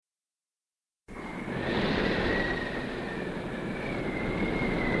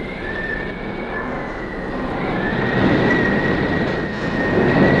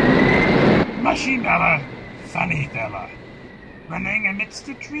funny fella, running amidst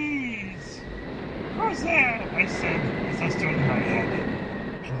the trees. Who's there? I said as I stood in my head,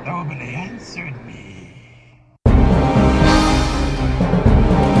 and nobody answered me.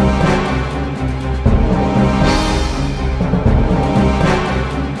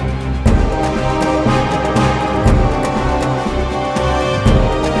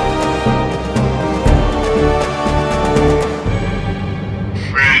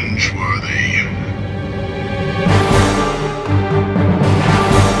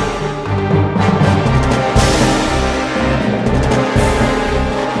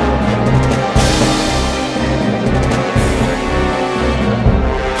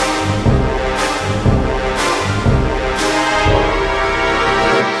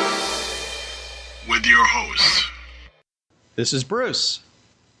 This is Bruce.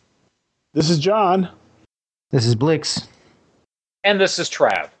 This is John. This is Blix. And this is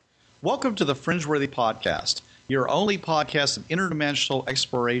Trav. Welcome to the Fringeworthy Podcast, your only podcast of interdimensional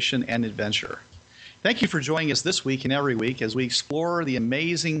exploration and adventure. Thank you for joining us this week and every week as we explore the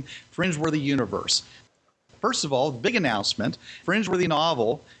amazing Fringeworthy universe. First of all, big announcement, Fringeworthy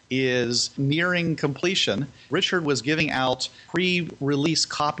novel is nearing completion. Richard was giving out pre-release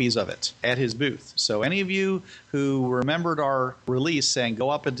copies of it at his booth. So any of you who remembered our release saying go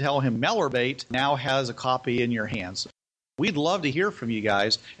up and tell him Mellerbait now has a copy in your hands. We'd love to hear from you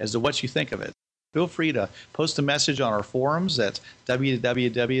guys as to what you think of it. Feel free to post a message on our forums at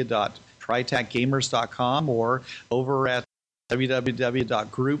www.tritacgamers.com or over at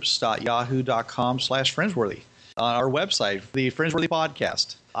www.groups.yahoo.com/Fringeworthy on our website, the Fringeworthy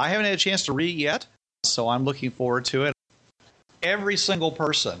Podcast. I haven't had a chance to read it yet, so I'm looking forward to it. Every single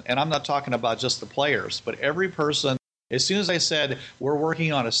person, and I'm not talking about just the players, but every person, as soon as I said we're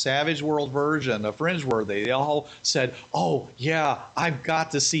working on a Savage World version of Fringeworthy, they all said, oh, yeah, I've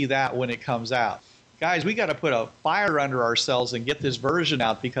got to see that when it comes out. Guys, we got to put a fire under ourselves and get this version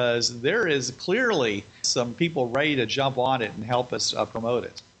out because there is clearly some people ready to jump on it and help us promote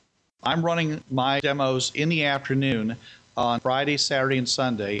it. I'm running my demos in the afternoon on Friday, Saturday, and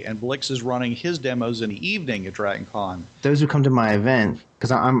Sunday, and Blix is running his demos in the evening at DragonCon. Those who come to my event,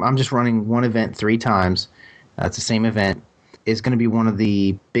 because I'm just running one event 3 times, it's the same event, is going to be one of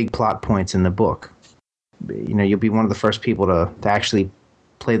the big plot points in the book. You know, you'll be one of the first people to actually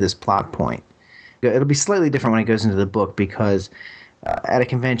play this plot point. It'll be slightly different when it goes into the book because at a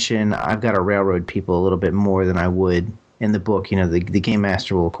convention, I've got to railroad people a little bit more than I would in the book. You know, the Game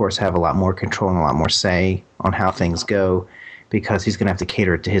Master will, of course, have a lot more control and a lot more say on how things go because he's going to have to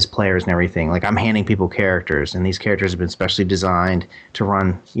cater it to his players and everything. Like, I'm handing people characters, and these characters have been specially designed to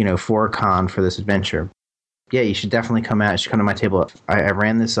run, you know, for a con for this adventure. Yeah, you should definitely come out. You should come to my table. I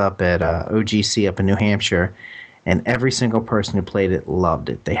ran this up at OGC up in New Hampshire, and every single person who played it loved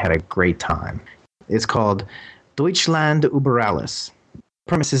it. They had a great time. It's called Deutschland über alles. The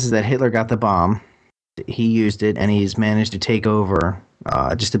premise is that Hitler got the bomb. He used it, and he's managed to take over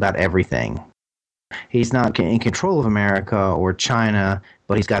just about everything. He's not in control of America or China,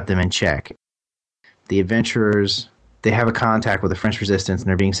 but he's got them in check. The adventurers, they have a contact with the French resistance, and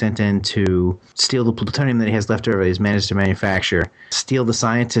they're being sent in to steal the plutonium that he has left over that he's managed to manufacture, steal the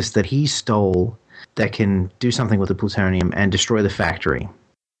scientists that he stole that can do something with the plutonium, and destroy the factory.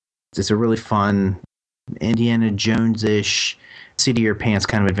 It's a really fun, Indiana Jones-ish, seat-of-your-pants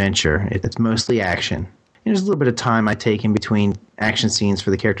kind of adventure. It's mostly action. And there's a little bit of time I take in between action scenes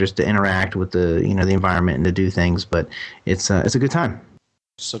for the characters to interact with the environment and to do things, but it's a good time.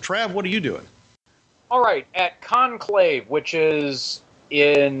 So, Trav, what are you doing? All right, at Conclave, which is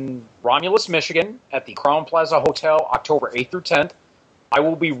in Romulus, Michigan, at the Crown Plaza Hotel, October 8th through 10th, I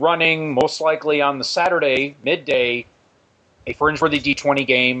will be running, most likely on the Saturday, midday, a Fringeworthy D20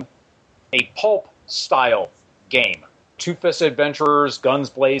 game, a pulp-style game. Two-Fist Adventurers, guns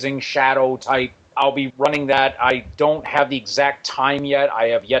blazing, shadow type. I'll be running that. I don't have the exact time yet. I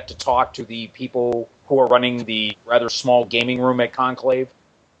have yet to talk to the people who are running the rather small gaming room at Conclave.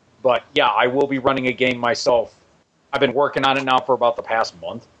 But yeah, I will be running a game myself. I've been working on it now for about the past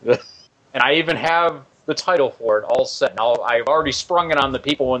month. And I even have the title for it all set. Now, I've already sprung it on the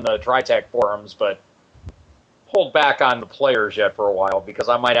people in the TriTac forums, but hold back on the players yet for a while because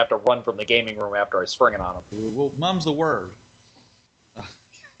I might have to run from the gaming room after I spring it on them. Well, mum's the word.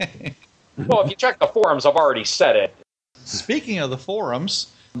 Well, if you check the forums, I've already said it. Speaking of the forums,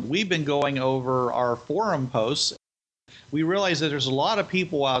 we've been going over our forum posts. We realize that there's a lot of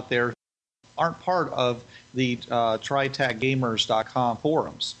people out there who aren't part of the TriTacGamers.com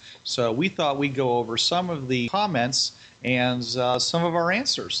forums. So we thought we'd go over some of the comments and some of our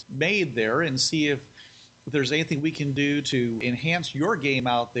answers made there and see if there's anything we can do to enhance your game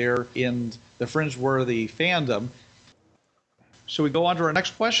out there in the Fringeworthy fandom. Shall we go on to our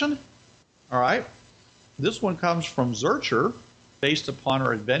next question? All right. This one comes from Zurcher, based upon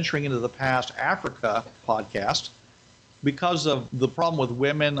our Adventuring into the Past Africa podcast. Because of the problem with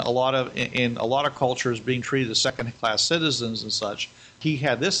women, in a lot of cultures being treated as second-class citizens and such, he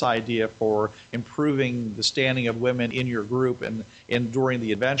had this idea for improving the standing of women in your group and during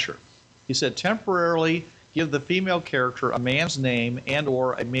the adventure. He said, temporarily give the female character a man's name and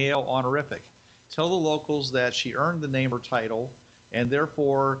or a male honorific. Tell the locals that she earned the name or title and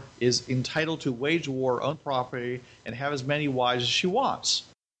therefore is entitled to wage war, own property, and have as many wives as she wants.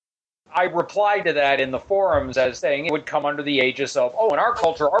 I replied to that in the forums as saying it would come under the aegis of, in our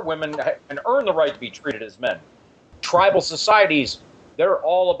culture, our women can earn the right to be treated as men. Tribal societies, they're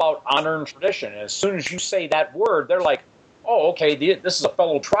all about honor and tradition. And as soon as you say that word, they're like, okay, this is a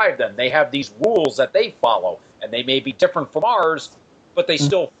fellow tribe then. They have these rules that they follow, and they may be different from ours, but they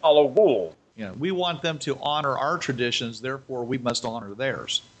still follow rules. We want them to honor our traditions, therefore we must honor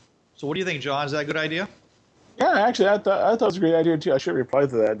theirs. So what do you think, John? Is that a good idea? Yeah, actually, I thought it was a great idea too. I should reply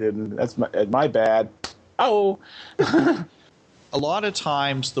to that, didn't? That's my bad. Oh. A lot of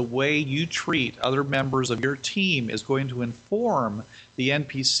times, the way you treat other members of your team is going to inform the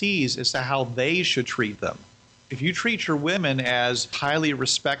NPCs as to how they should treat them. If you treat your women as highly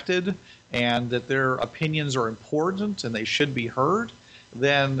respected and that their opinions are important and they should be heard,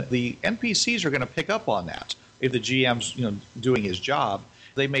 then the NPCs are going to pick up on that. If the GM's doing his job,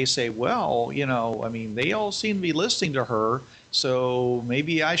 they may say, well, they all seem to be listening to her, so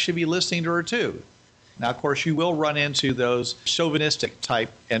maybe I should be listening to her too. Now, of course, you will run into those chauvinistic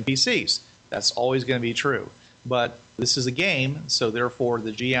type NPCs. That's always going to be true. But this is a game, so therefore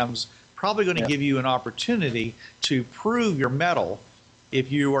the GM's probably going to give you an opportunity to prove your mettle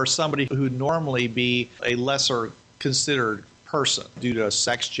if you are somebody who would normally be a lesser considered person due to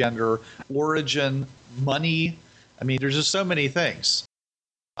sex, gender, origin, money. There's just so many things.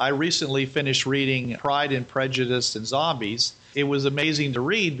 I recently finished reading Pride and Prejudice and Zombies. It was amazing to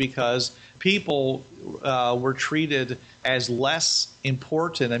read because people were treated as less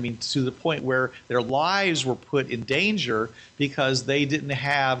important, to the point where their lives were put in danger because they didn't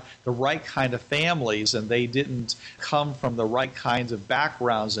have the right kind of families and they didn't come from the right kinds of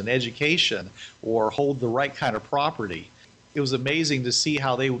backgrounds and education or hold the right kind of property. It was amazing to see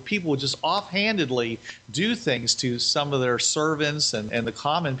how people would just offhandedly do things to some of their servants and the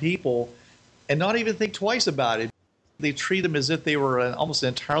common people and not even think twice about it. They treat them as if they were almost an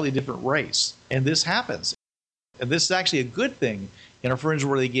entirely different race. And this happens. And this is actually a good thing in a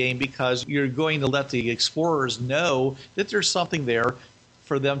Fringeworthy game because you're going to let the explorers know that there's something there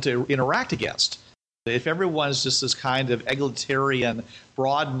for them to interact against. If everyone's just this kind of egalitarian,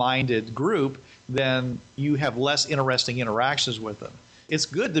 broad-minded group, then you have less interesting interactions with them. It's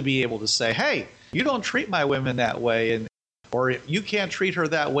good to be able to say, hey, you don't treat my women that way, or you can't treat her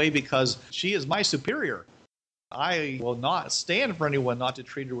that way because she is my superior. I will not stand for anyone not to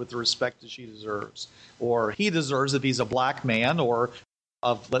treat her with the respect that she deserves, or he deserves if he's a black man or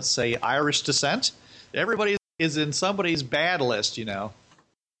of, let's say, Irish descent. Everybody is in somebody's bad list,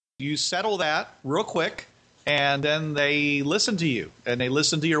 You settle that real quick, and then they listen to you, and they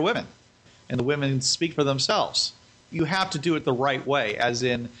listen to your women, and the women speak for themselves. You have to do it the right way, as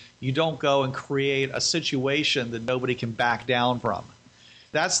in you don't go and create a situation that nobody can back down from.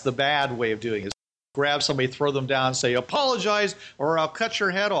 That's the bad way of doing it. Grab somebody, throw them down, say, apologize, or I'll cut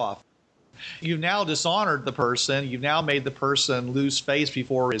your head off. You've now dishonored the person. You've now made the person lose face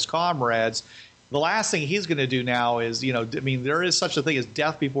before his comrades. The last thing he's going to do now is, there is such a thing as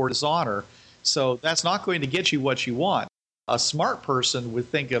death before dishonor. So that's not going to get you what you want. A smart person would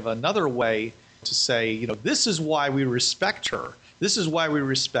think of another way to say, this is why we respect her. This is why we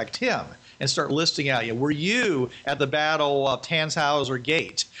respect him. And start listing out, were you at the Battle of Tannhauser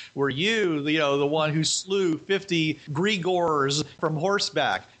Gate? Were you, the one who slew 50 Grigors from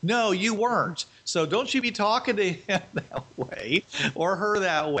horseback? No, you weren't. So don't you be talking to him that way or her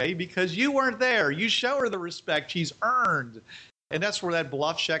that way because you weren't there. You show her the respect she's earned. And that's where that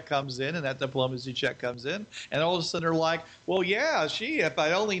bluff check comes in and that diplomacy check comes in. And all of a sudden they're like, well, yeah, if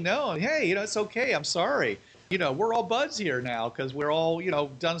I'd only known, hey, it's okay. I'm sorry. We're all buds here now because we're all,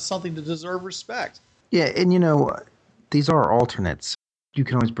 done something to deserve respect. Yeah, and these are alternates. You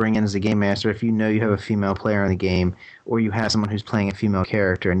can always bring in as a game master if you know you have a female player in the game or you have someone who's playing a female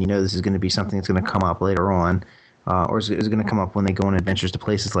character and this is going to be something that's going to come up later on or is going to come up when they go on adventures to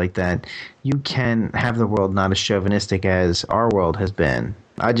places like that. You can have the world not as chauvinistic as our world has been.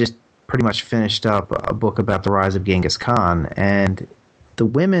 I just pretty much finished up a book about the rise of Genghis Khan, and the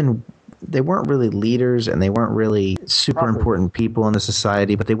women they weren't really leaders and they weren't really super important people in the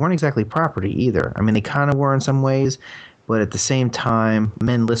society, but they weren't exactly property either. I mean, they kind of were in some ways, but at the same time,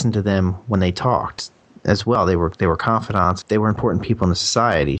 men listened to them when they talked as well. They were confidants. They were important people in the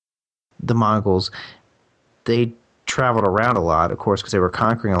society. The Mongols, they traveled around a lot, of course, because they were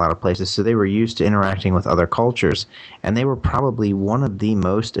conquering a lot of places, so they were used to interacting with other cultures, and they were probably one of the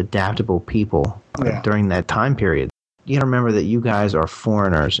most adaptable people during that time period. You got to remember that you guys are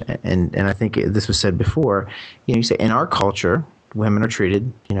foreigners, and I think this was said before. You say in our culture, women are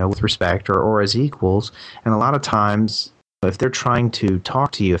treated, with respect or as equals, and a lot of times, if they're trying to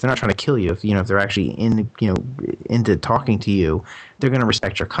talk to you, if they're not trying to kill you, if they're actually into talking to you, they're going to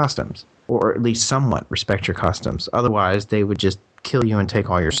respect your customs, or at least somewhat respect your customs. Otherwise, they would just kill you and take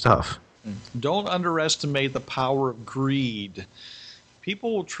all your stuff. Don't underestimate the power of greed.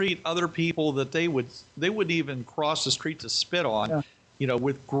 People will treat other people that they wouldn't even cross the street to spit on,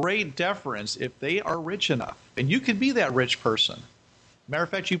 with great deference if they are rich enough. And you can be that rich person. Matter of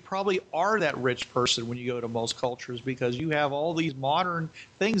fact, you probably are that rich person when you go to most cultures because you have all these modern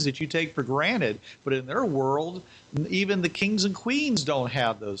things that you take for granted. But in their world, even the kings and queens don't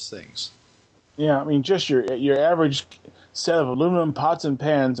have those things. Yeah, I mean, just your average set of aluminum pots and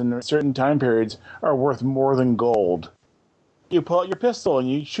pans in certain time periods are worth more than gold. You pull out your pistol and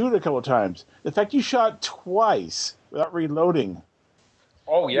you shoot a couple of times. The fact you shot twice without reloading.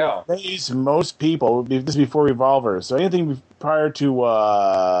 Oh, yeah. Most people, this is before revolvers, so anything prior to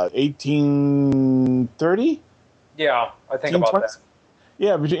 1830? Yeah, I think about that.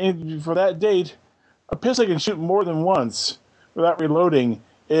 Yeah, for that date, a pistol can shoot more than once without reloading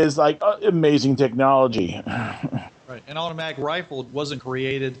is like amazing technology. Right, an automatic rifle wasn't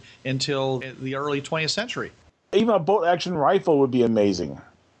created until the early 20th century. Even a bolt-action rifle would be amazing.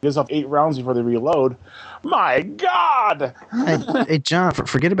 Gives off 8 rounds before they reload. My God! Hey, John,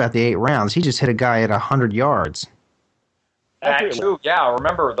 forget about the 8 rounds. He just hit a guy at 100 yards. That too, yeah.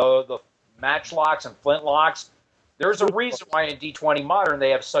 Remember the matchlocks and flintlocks? There's a reason why in D20 Modern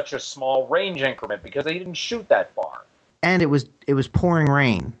they have such a small range increment because they didn't shoot that far. And it was pouring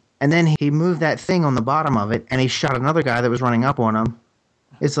rain. And then he moved that thing on the bottom of it, and he shot another guy that was running up on him.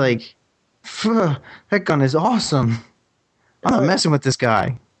 It's like, that gun is awesome. I'm not messing with this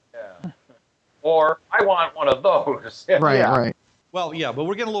guy. Yeah. Or, I want one of those. Right. Well, yeah, but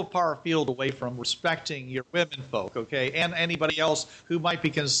we're getting a little far afield away from respecting your women folk, okay, and anybody else who might be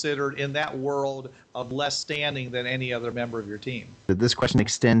considered in that world of less standing than any other member of your team. Did this question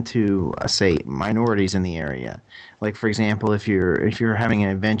extend to, say, minorities in the area? Like, for example, if you're having an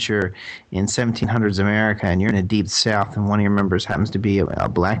adventure in 1700s America and you're in a deep South and one of your members happens to be a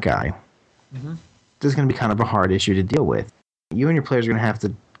black guy, this is going to be kind of a hard issue to deal with. You and your players are going to have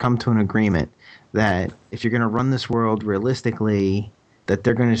to come to an agreement that if you're going to run this world realistically, that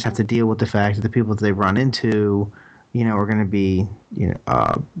they're going to just have to deal with the fact that the people that they run into, are going to be,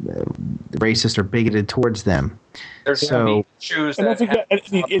 racist or bigoted towards them. There's going to be issues that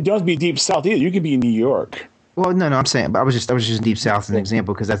it doesn't be deep South either. You could be in New York. Well, no, I'm saying, but I was just deep South as an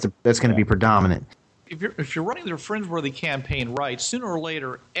example because that's going to be predominant. If you're running their Friendsworthy campaign right, sooner or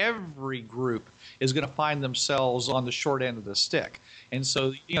later, every group is going to find themselves on the short end of the stick. And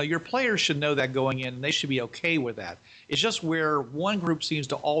so, your players should know that going in, and they should be okay with that. It's just where one group seems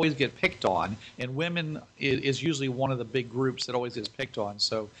to always get picked on, and women is usually one of the big groups that always gets picked on.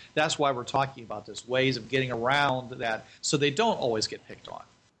 So that's why we're talking about this, ways of getting around that so they don't always get picked on.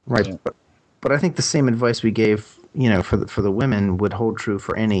 Right. Yeah. But I think the same advice we gave, for the women would hold true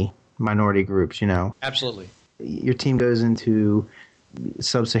for any minority groups, Absolutely. Your team goes into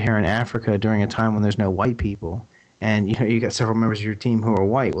sub-Saharan Africa during a time when there's no white people, and you got several members of your team who are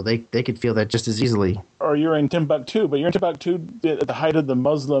white. Well, they could feel that just as easily. Or you're in Timbuktu, but you're in Timbuktu at the height of the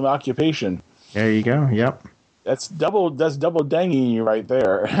Muslim occupation. There you go. Yep. That's double danging you right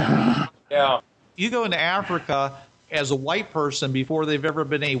there. Yeah. You go into Africa as a white person before they've ever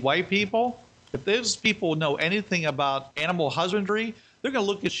been any white people. If those people know anything about animal husbandry, they're going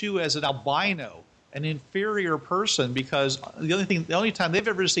to look at you as an albino, an inferior person, because the only time they've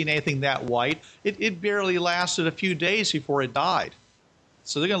ever seen anything that white, it barely lasted a few days before it died.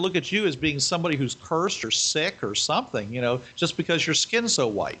 So they're going to look at you as being somebody who's cursed or sick or something, just because your skin's so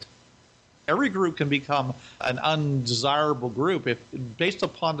white. Every group can become an undesirable group based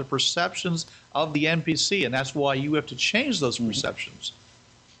upon the perceptions of the NPC, and that's why you have to change those perceptions.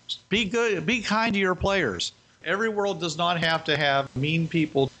 Be good, be kind to your players. Every world does not have to have mean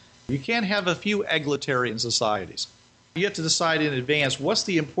people. You can't have a few egalitarian societies. You have to decide in advance what's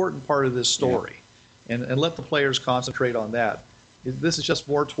the important part of this story, and let the players concentrate on that. This is just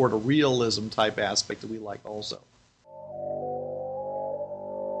more toward a realism type aspect that we like also.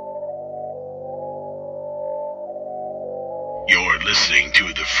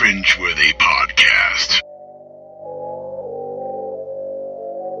 Fringeworthy Podcast.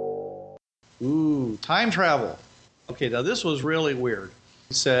 Ooh, time travel. Okay, now this was really weird.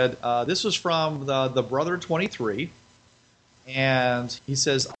 He said, this was from the Brother 23, and he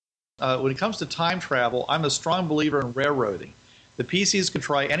says, when it comes to time travel, I'm a strong believer in railroading. The PCs can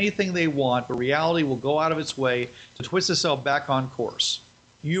try anything they want, but reality will go out of its way to twist itself back on course.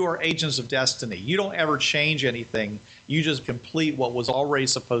 You are agents of destiny. You don't ever change anything. You just complete what was already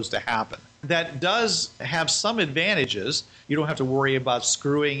supposed to happen. That does have some advantages. You don't have to worry about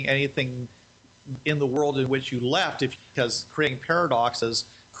screwing anything in the world in which you left, because creating paradoxes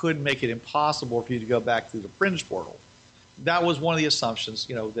could make it impossible for you to go back through the fringe portal. That was one of the assumptions,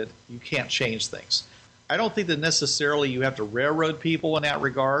 that you can't change things. I don't think that necessarily you have to railroad people in that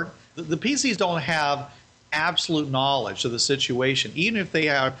regard. The PCs don't have absolute knowledge of the situation, even if they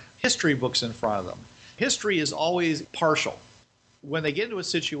have history books in front of them. History is always partial. When they get into a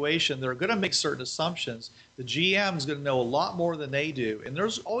situation, they're going to make certain assumptions. The GM is going to know a lot more than they do, and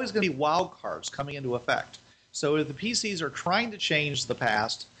there's always going to be wild cards coming into effect. So if the PCs are trying to change the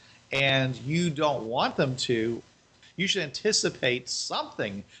past and you don't want them to, you should anticipate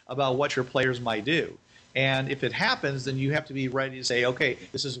something about what your players might do. And if it happens, then you have to be ready to say, okay,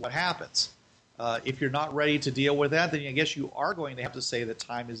 this is what happens. If you're not ready to deal with that, then I guess you are going to have to say that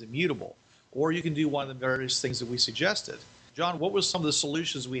time is immutable. Or you can do one of the various things that we suggested. John, what were some of the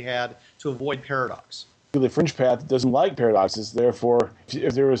solutions we had to avoid paradox? The fringe path doesn't like paradoxes. Therefore,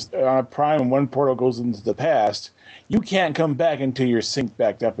 if there was a prime and one portal goes into the past, you can't come back until you're synced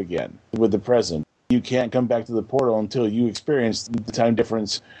back up again with the present. You can't come back to the portal until you experience the time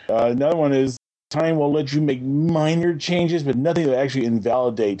difference. Another one is time will let you make minor changes, but nothing to actually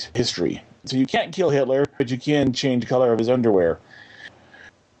invalidate history. So you can't kill Hitler, but you can change the color of his underwear.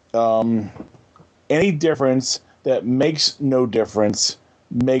 Any difference that makes no difference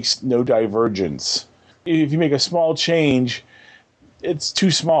makes no divergence. If you make a small change, it's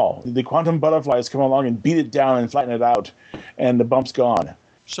too small. The quantum butterflies come along and beat it down and flatten it out, and the bump's gone.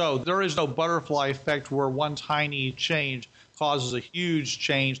 So there is no butterfly effect where one tiny change causes a huge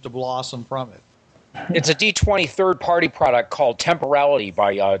change to blossom from it. It's a D20 third-party product called Temporality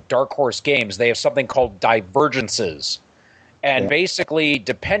by Dark Horse Games. They have something called Divergences. And basically,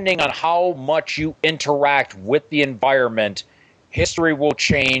 depending on how much you interact with the environment, history will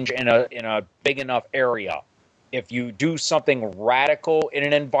change in a big enough area. If you do something radical in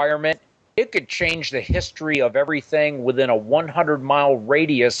an environment, it could change the history of everything within a 100-mile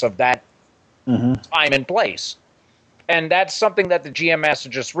radius of that time and place. And that's something that the GM has to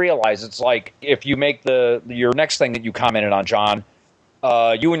just realize. It's like if you make your next thing that you commented on, John,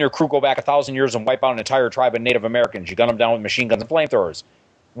 you and your crew go back 1,000 years and wipe out an entire tribe of Native Americans. You gun them down with machine guns and flamethrowers.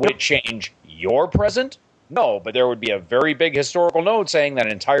 Would it change your present? No, but there would be a very big historical note saying that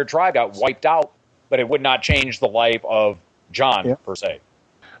an entire tribe got wiped out, but it would not change the life of John, per se.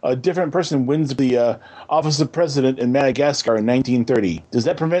 A different person wins the office of president in Madagascar in 1930. Does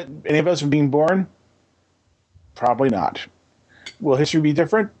that prevent any of us from being born? Probably not. Will history be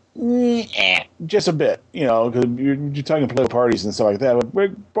different? Just a bit, because you're talking political parties and stuff like that. But when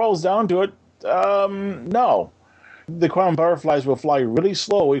it boils down to it, no. The quantum butterflies will fly really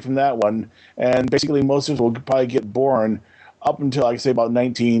slow away from that one, and basically most of us will probably get born up until, like, say, about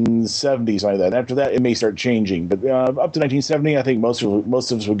 1970, something like that. And after that, it may start changing. But up to 1970, I think most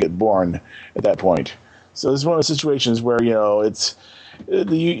of us will get born at that point. So this is one of the situations where, it's...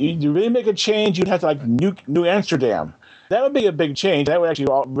 You really make a change, you'd have to nuke New Amsterdam. That would be a big change. That would actually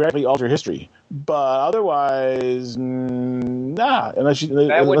radically alter history. But otherwise, nah.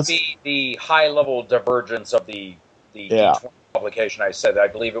 That would be the high-level divergence of the D20 publication. I said, I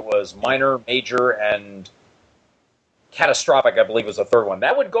believe it was minor, major, and catastrophic, I believe was the third one.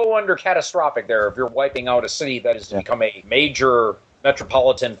 That would go under catastrophic there if you're wiping out a city that has become a major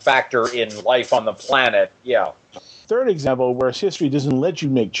metropolitan factor in life on the planet. Yeah. Third example where history doesn't let you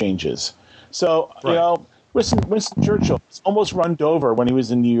make changes. So, Winston Churchill was almost run over when he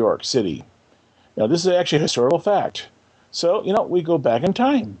was in New York City. This is actually a historical fact. So, we go back in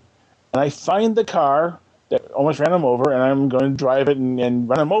time. And I find the car that almost ran him over, and I'm going to drive it and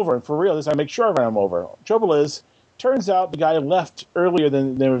run him over. And for real, this time I make sure I run him over. Trouble is, turns out the guy left earlier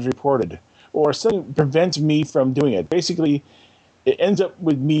than was reported. Or something prevents me from doing it. Basically, it ends up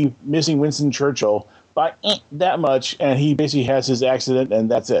with me missing Winston Churchill by that much, and he basically has his accident, and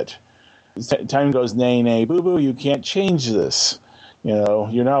that's it. Time goes, nay, nay, boo-boo, you can't change this.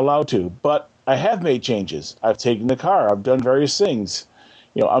 You're not allowed to. But I have made changes. I've taken the car. I've done various things.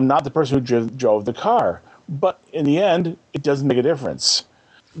 I'm not the person who drove the car. But in the end, it doesn't make a difference.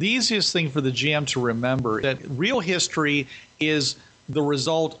 The easiest thing for the GM to remember that real history is the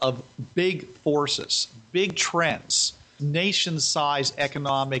result of big forces, big trends, nation-sized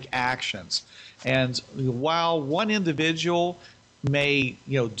economic actions. And while one individual may,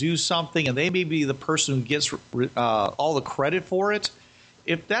 do something, and they may be the person who gets all the credit for it,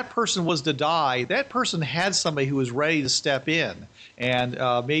 if that person was to die, that person had somebody who was ready to step in and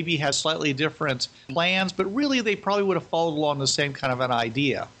maybe has slightly different plans, but really they probably would have followed along the same kind of an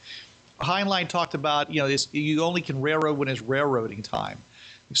idea. Heinlein talked about, you only can railroad when it's railroading time.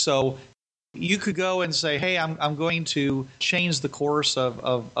 So you could go and say, hey, I'm going to change the course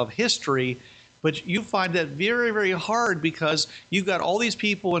of history, but you find that very, very hard because you've got all these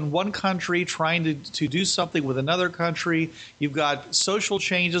people in one country trying to do something with another country. You've got social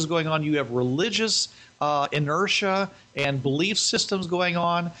changes going on. You have religious inertia and belief systems going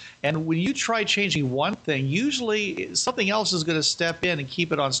on. And when you try changing one thing, usually something else is going to step in and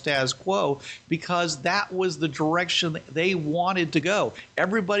keep it on status quo because that was the direction they wanted to go.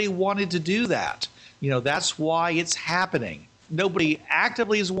 Everybody wanted to do that. That's why it's happening. Nobody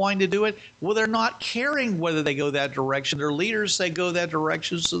actively is wanting to do it. Well, they're not caring whether they go that direction. Their leaders say go that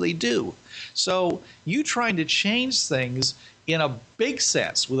direction, so they do. So you trying to change things in a big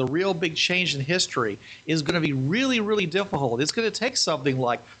sense, with a real big change in history, is going to be really, really difficult. It's going to take something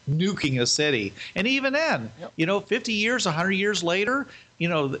like nuking a city. And even then, 50 years, 100 years later,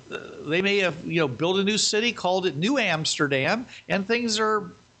 they may have, built a new city, called it New Amsterdam, and things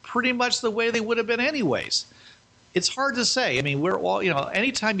are pretty much the way they would have been anyways. It's hard to say. I mean, we're all,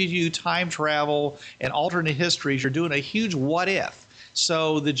 anytime you do time travel and alternate histories, you're doing a huge what if.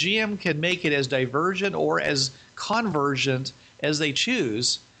 So the GM can make it as divergent or as convergent as they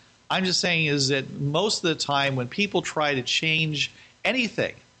choose. I'm just saying is that most of the time when people try to change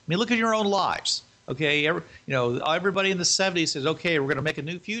anything, I mean, look at your own lives. Okay, everybody in the 70s says, okay, we're going to make a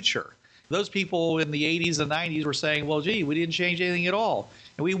new future. Those people in the 80s and 90s were saying, well, gee, we didn't change anything at all.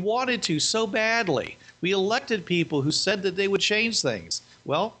 And we wanted to so badly. We elected people who said that they would change things.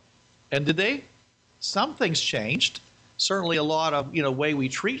 Well, and did they? Some things changed. Certainly a lot of, way we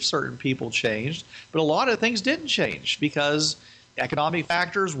treat certain people changed. But a lot of things didn't change because economic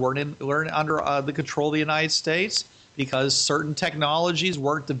factors weren't under the control of the United States, because certain technologies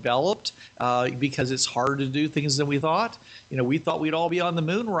weren't developed, because it's harder to do things than we thought. We thought we'd all be on the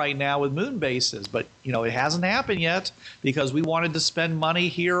moon right now with moon bases, but, it hasn't happened yet because we wanted to spend money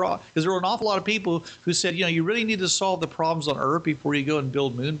here. Because there were an awful lot of people who said, you really need to solve the problems on Earth before you go and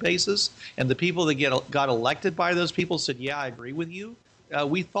build moon bases. And the people that got elected by those people said, yeah, I agree with you.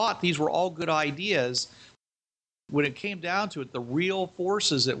 We thought these were all good ideas. When it came down to it, the real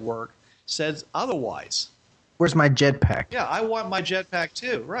forces at work said otherwise. Where's my jetpack? Yeah, I want my jetpack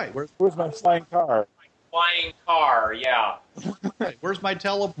too. Right. Where's my flying car? Flying car, yeah. Right. Where's my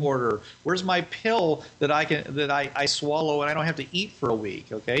teleporter? Where's my pill that I swallow and I don't have to eat for a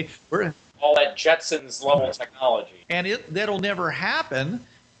week? Okay. All that Jetsons level technology. And that'll never happen.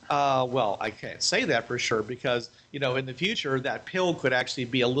 Well, I can't say that for sure because, in the future, that pill could actually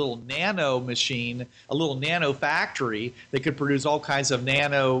be a little nano machine, a little nano factory that could produce all kinds of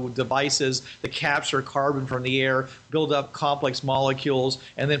nano devices that capture carbon from the air, build up complex molecules,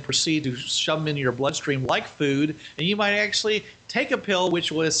 and then proceed to shove them into your bloodstream like food. And you might actually take a pill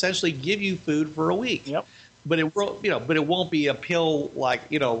which will essentially give you food for a week. Yep. But it won't be a pill like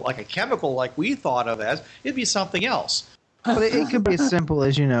a chemical like we thought of as. It'd be something else. But it could be as simple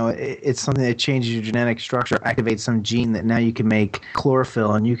as, it's something that changes your genetic structure, activates some gene that now you can make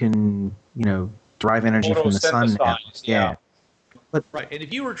chlorophyll and you can, derive energy from the sun now. Yeah. But right. And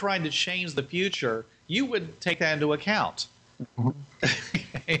if you were trying to change the future, you would take that into account.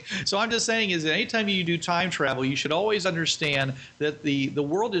 Okay. So I'm just saying is that anytime you do time travel, you should always understand that the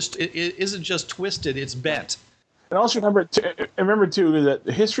world isn't just twisted, it's bent. And also remember too that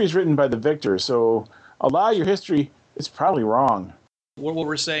history is written by the victor. So a lot of your history is probably wrong. What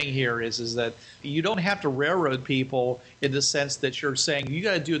we're saying here is that you don't have to railroad people in the sense that you're saying you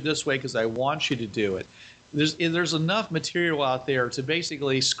got to do it this way because I want you to do it. There's enough material out there to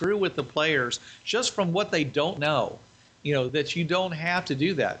basically screw with the players just from what they don't know. That you don't have to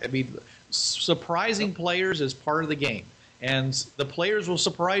do that. I mean, surprising players is part of the game, and the players will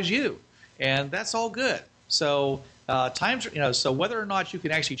surprise you, and that's all good. So so whether or not you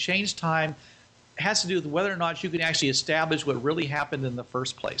can actually change time has to do with whether or not you can actually establish what really happened in the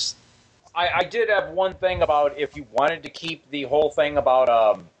first place. I did have one thing about if you wanted to keep the whole thing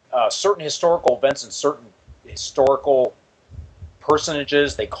about certain historical events and certain historical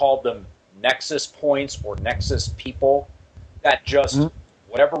personages, they called them nexus points or nexus people, that just,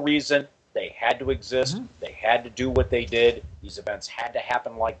 whatever reason, they had to exist, they had to do what they did, these events had to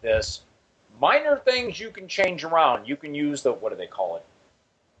happen like this. minor things you can change around. You can use the, what do they call it?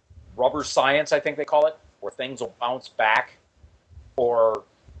 Rubber science, I think they call it, where things will bounce back or,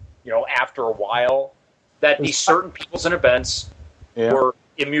 after a while. That these certain peoples and events were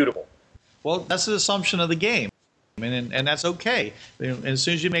immutable. Well, that's an assumption of the game. And that's okay. And as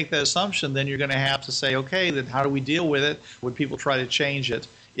soon as you make that assumption, then you're going to have to say, okay, then how do we deal with it? Would people try to change it?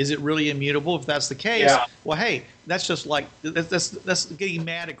 Is it really immutable? If that's the case, well, hey, that's just like that's getting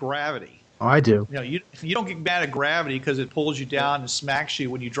mad at gravity. Oh, I do. You don't get mad at gravity because it pulls you down and smacks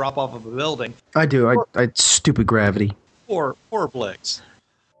you when you drop off of a building. I do. I stupid gravity. Or Blix.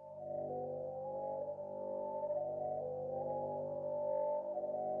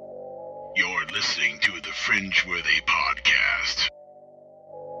 You're listening to the Fringeworthy Podcast.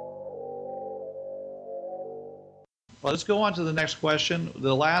 Well, let's go on to the next question,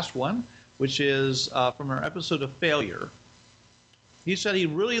 the last one, which is from our episode of Failure. He said he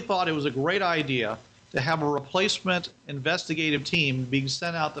really thought it was a great idea to have a replacement investigative team being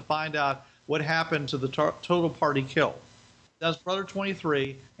sent out to find out what happened to the total party kill. That's Brother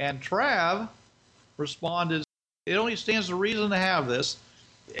 23, and Trav responded, it only stands to reason to have this.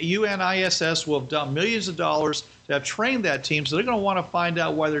 UNISS will have done millions of dollars to have trained that team, so they're going to want to find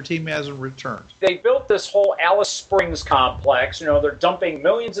out why their team hasn't returned. They built this whole Alice Springs complex. They're dumping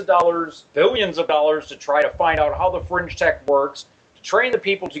millions of dollars, billions of dollars to try to find out how the fringe tech works, to train the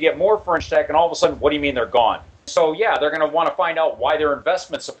people to get more fringe tech, and all of a sudden, what do you mean they're gone? So, yeah, they're going to want to find out why their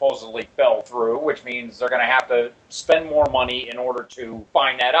investment supposedly fell through, which means they're going to have to spend more money in order to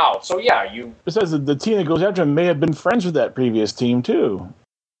find that out. So, yeah, Besides, the team that goes after him may have been friends with that previous team, too.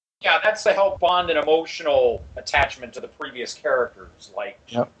 Yeah, that's to help bond an emotional attachment to the previous characters. Like,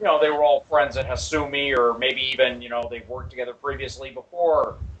 they were all friends at Hasumi, or maybe even, they worked together previously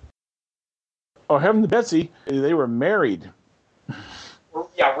before. Oh, Heaven to Betsy, they were married.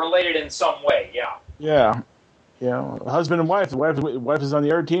 Yeah, related in some way, yeah. Yeah. Yeah, husband and wife. The wife is on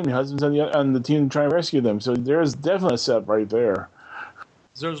the other team, the husband's on the team trying to rescue them. So there's definitely a setup right there.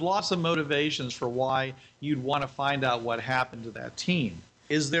 There's lots of motivations for why you'd want to find out what happened to that team.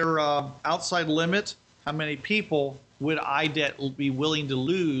 Is there an outside limit? How many people would IDET be willing to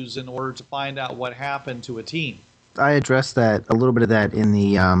lose in order to find out what happened to a team? I addressed a little bit of that in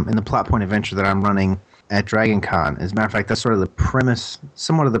the plot point adventure that I'm running at DragonCon. As a matter of fact, that's sort of the premise,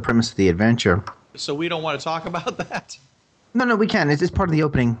 somewhat of the premise of the adventure. So we don't want to talk about that? No, we can. It's part of the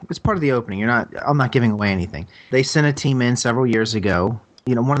opening. It's part of the opening. I'm not giving away anything. They sent a team in several years ago.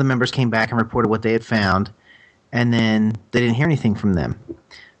 One of the members came back and reported what they had found, and then they didn't hear anything from them.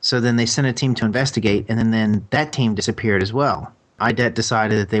 So then they sent a team to investigate, and then that team disappeared as well. IDET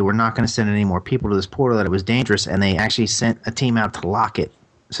decided that they were not going to send any more people to this portal, that it was dangerous, and they actually sent a team out to lock it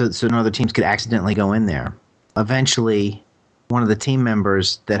so no other teams could accidentally go in there. Eventually, one of the team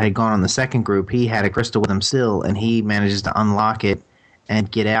members that had gone on the second group, he had a crystal with him still, and he manages to unlock it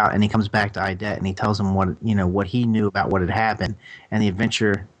and get out, and he comes back to IDET, and he tells them what he knew about what had happened, and the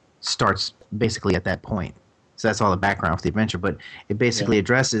adventure starts basically at that point. So that's all the background for the adventure, but it basically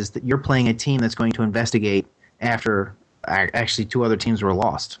addresses that you're playing a team that's going to investigate after actually two other teams were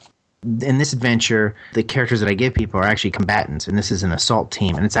lost. In this adventure, the characters that I give people are actually combatants, and this is an assault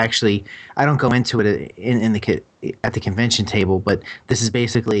team. And it's actually, I don't go into it at the convention table, but this is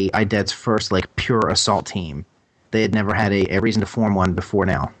basically IDET's first pure assault team. They had never had a reason to form one before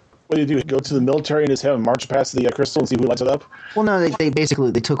now. What do you do? Go to the military and just have them march past the crystal and see who lights it up? Well, no, they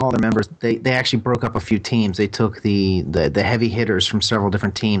basically took all their members. They actually broke up a few teams. They took the heavy hitters from several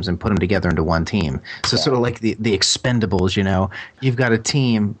different teams and put them together into one team. So sort of like the Expendables, You've got a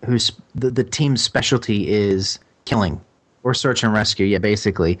team whose the team's specialty is killing or search and rescue, yeah,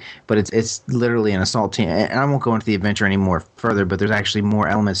 basically. But it's literally an assault team. And I won't go into the adventure any more further, but there's actually more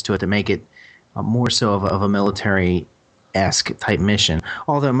elements to it that make it more so of a military-esque type mission.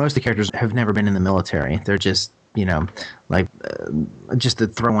 Although most of the characters have never been in the military. They're just, just to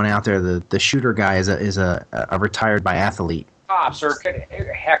throw one out there, the shooter guy is a retired biathlete. Cops, or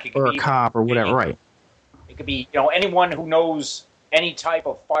heck, it could or be a cop or whatever, right? It could be, anyone who knows any type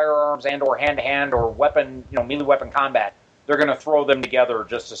of firearms and or hand-to-hand or weapon, melee weapon combat. They're going to throw them together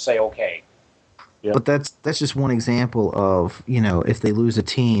just to say okay. Yeah. But that's just one example of, if they lose a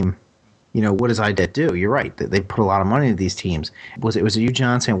team, what does IDET do? You're right. They put a lot of money into these teams. Was it you,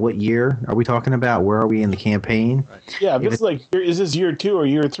 John, saying what year are we talking about? Where are we in the campaign? Right. Yeah, if it's is this year 2 or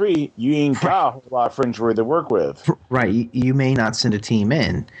year 3, you ain't got a whole lot of Fringeworthy to work with. Right. You may not send a team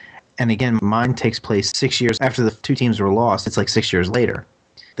in. And again, mine takes place 6 years after the two teams were lost. It's 6 years later.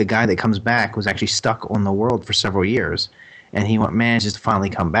 The guy that comes back was actually stuck on the world for several years, and he manages to finally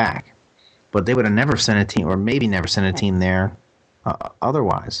come back. But they would have never sent a team, or maybe never sent a team there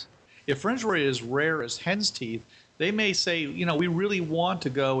otherwise. If Fringeworthy is rare as hen's teeth, they may say, we really want to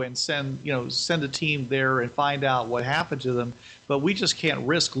go and send a team there and find out what happened to them, but we just can't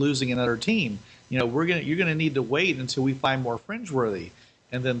risk losing another team. You're gonna need to wait until we find more Fringeworthy.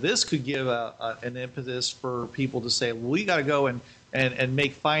 And then this could give an impetus for people to say, well, we got to go and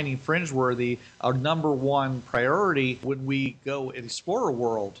make finding Fringeworthy our number one priority when we go and explore a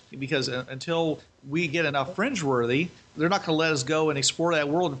world. Because until we get enough Fringeworthy, they're not going to let us go and explore that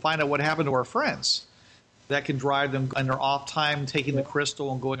world and find out what happened to our friends. That can drive them on their off time taking the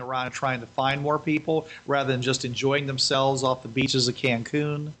crystal and going around and trying to find more people rather than just enjoying themselves off the beaches of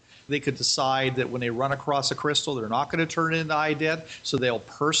Cancun. They could decide that when they run across a crystal, they're not going to turn it into IDET, so they'll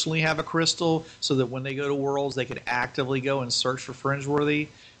personally have a crystal so that when they go to worlds, they could actively go and search for Fringeworthy. I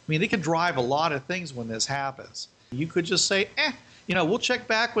mean, they could drive a lot of things when this happens. You could just say, we'll check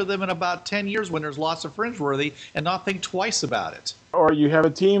back with them in about 10 years when there's lots of Fringeworthy and not think twice about it. Or you have a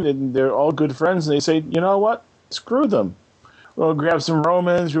team and they're all good friends and they say, you know what, screw them. We'll grab some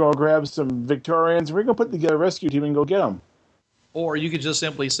Romans, we'll grab some Victorians, we're going to put together a rescue team and go get them. Or you could just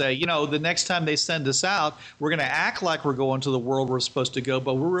simply say, the next time they send us out, we're going to act like we're going to the world we're supposed to go,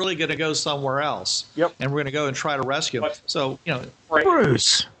 but we're really going to go somewhere else. Yep. And we're going to go and try to rescue them. So,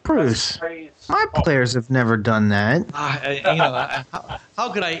 Bruce, my players have never done that.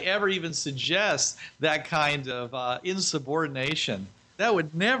 How could I ever even suggest that kind of insubordination? That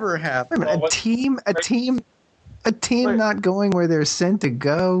would never happen. A team not going where they're sent to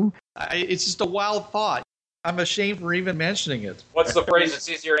go. It's just a wild thought. I'm ashamed for even mentioning it. What's the phrase? It's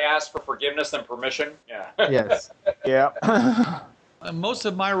easier to ask for forgiveness than permission? Yeah. Yes. Yeah. Most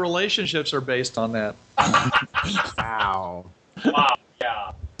of my relationships are based on that. Wow. Wow,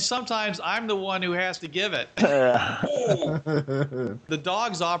 yeah. Sometimes I'm the one who has to give it. The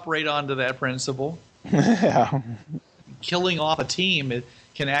dogs operate onto that principle. Yeah. Killing off a team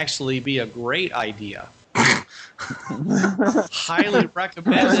can actually be a great idea. Highly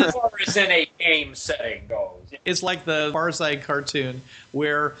recommended. As far as in a game setting goes. It's like the Far Side cartoon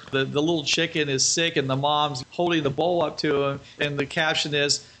where the little chicken is sick and the mom's holding the bowl up to him, and the caption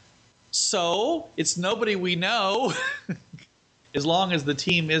is, "So it's nobody we know." As long as the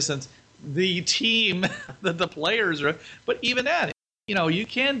team isn't the team that the players are. But even then, you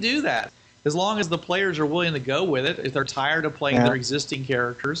can do that. As long as the players are willing to go with it, if they're tired of playing their existing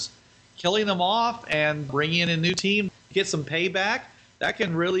characters. Killing them off and bringing in a new team, get some payback, that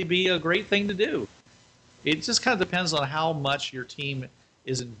can really be a great thing to do. It just kind of depends on how much your team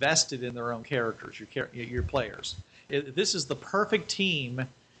is invested in their own characters, your players. If this is the perfect team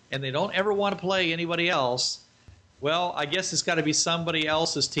and they don't ever want to play anybody else, well, I guess it's got to be somebody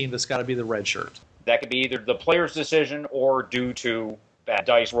else's team that's got to be the red shirt. That could be either the player's decision or due to bad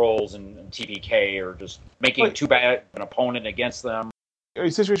dice rolls and TPK or just making too bad an opponent against them. A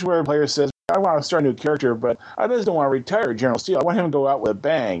situation where a player says, I want to start a new character, but I just don't want to retire General Steel. I want him to go out with a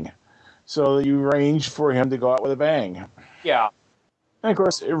bang. So you arrange for him to go out with a bang. Yeah. And, of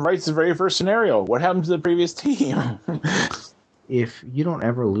course, it writes the very first scenario. What happened to the previous team? If you don't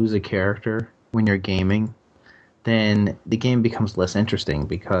ever lose a character when you're gaming, then the game becomes less interesting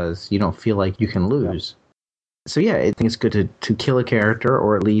because you don't feel like you can lose. Yeah. So, I think it's good to kill a character,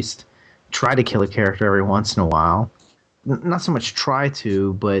 or at least try to kill a character every once in a while. Not so much try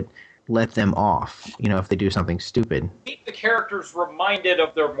to, but let them off, if they do something stupid. Keep the characters reminded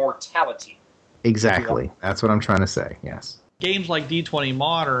of their mortality. Exactly. That's what I'm trying to say, yes. Games like D20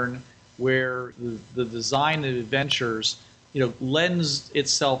 Modern, where the design of adventures, lends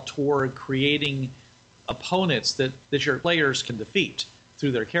itself toward creating opponents that your players can defeat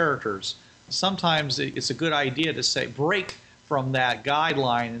through their characters. Sometimes it's a good idea to say, break from that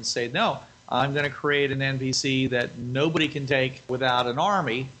guideline and say, no, I'm going to create an NPC that nobody can take without an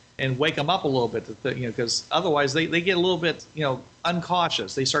army, and wake them up a little bit, because otherwise they get a little bit,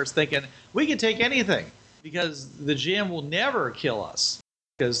 uncautious. They start thinking, we can take anything because the GM will never kill us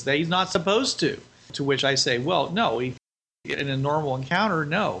because he's not supposed to. To which I say, well, no, in a normal encounter,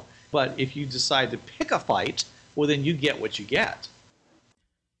 no. But if you decide to pick a fight, well, then you get what you get.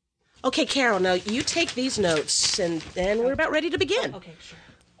 Okay, Carol, now you take these notes, and we're about ready to begin. Okay, sure.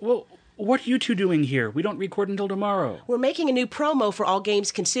 Well, what are you two doing here? We don't record until tomorrow. We're making a new promo for All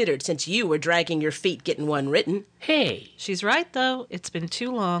Games Considered, since you were dragging your feet getting one written. Hey. She's right, though. It's been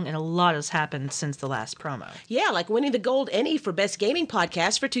too long, and a lot has happened since the last promo. Yeah, like winning the Gold Emmy for Best Gaming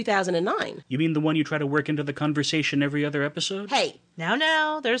Podcast for 2009. You mean the one you try to work into the conversation every other episode? Hey.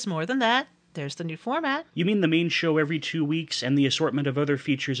 Now, there's more than that. There's the new format. You mean the main show every 2 weeks and the assortment of other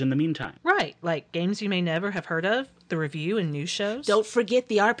features in the meantime? Right, like games you may never have heard of, the review and news shows. Don't forget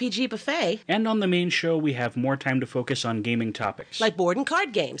the RPG buffet. And on the main show, we have more time to focus on gaming topics. Like board and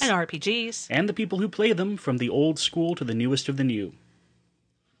card games. And RPGs. And the people who play them, from the old school to the newest of the new.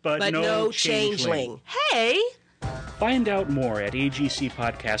 But no changeling. Hey! Find out more at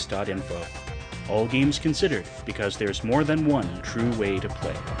agcpodcast.info. All games considered, because there's more than one true way to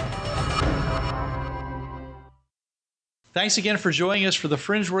play. Thanks again for joining us for the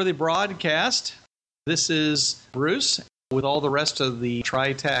Fringeworthy broadcast. This is Bruce with all the rest of the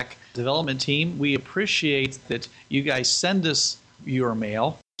TriTac development team. We appreciate that you guys send us your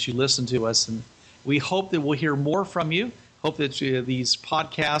mail, that you listen to us, and we hope that we'll hear more from you. Hope that these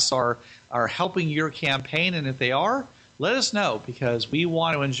podcasts are helping your campaign, and if they are, let us know, because we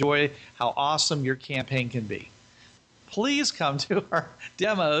want to enjoy how awesome your campaign can be. Please come to our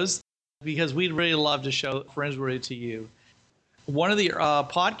demos, because we'd really love to show Fringeworthy to you. One of the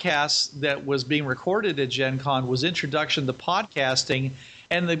podcasts that was being recorded at Gen Con was Introduction to Podcasting,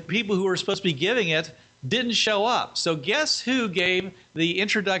 and the people who were supposed to be giving it didn't show up. So guess who gave the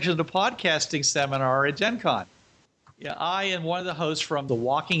Introduction to Podcasting seminar at Gen Con? Yeah, I and one of the hosts from The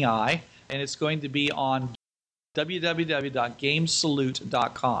Walking Eye, and it's going to be on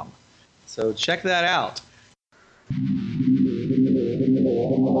www.gamesalute.com. So check that out.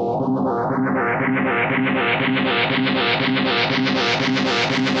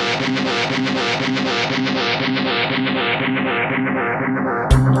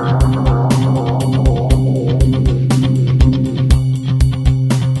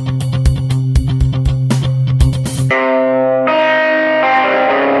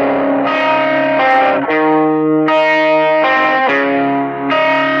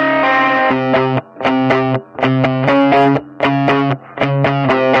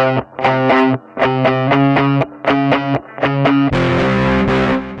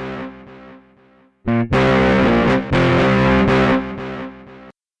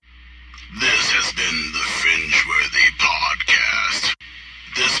 This has been the Fringeworthy Podcast.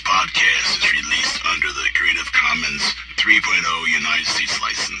 This podcast is released under the Creative Commons 3.0 United States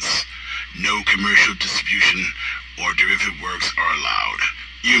license. No commercial distribution or derivative works are allowed.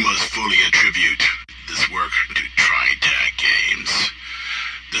 You must fully attribute this work to TriTac Games.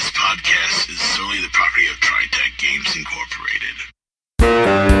 This podcast is solely the property of TriTac Games Incorporated.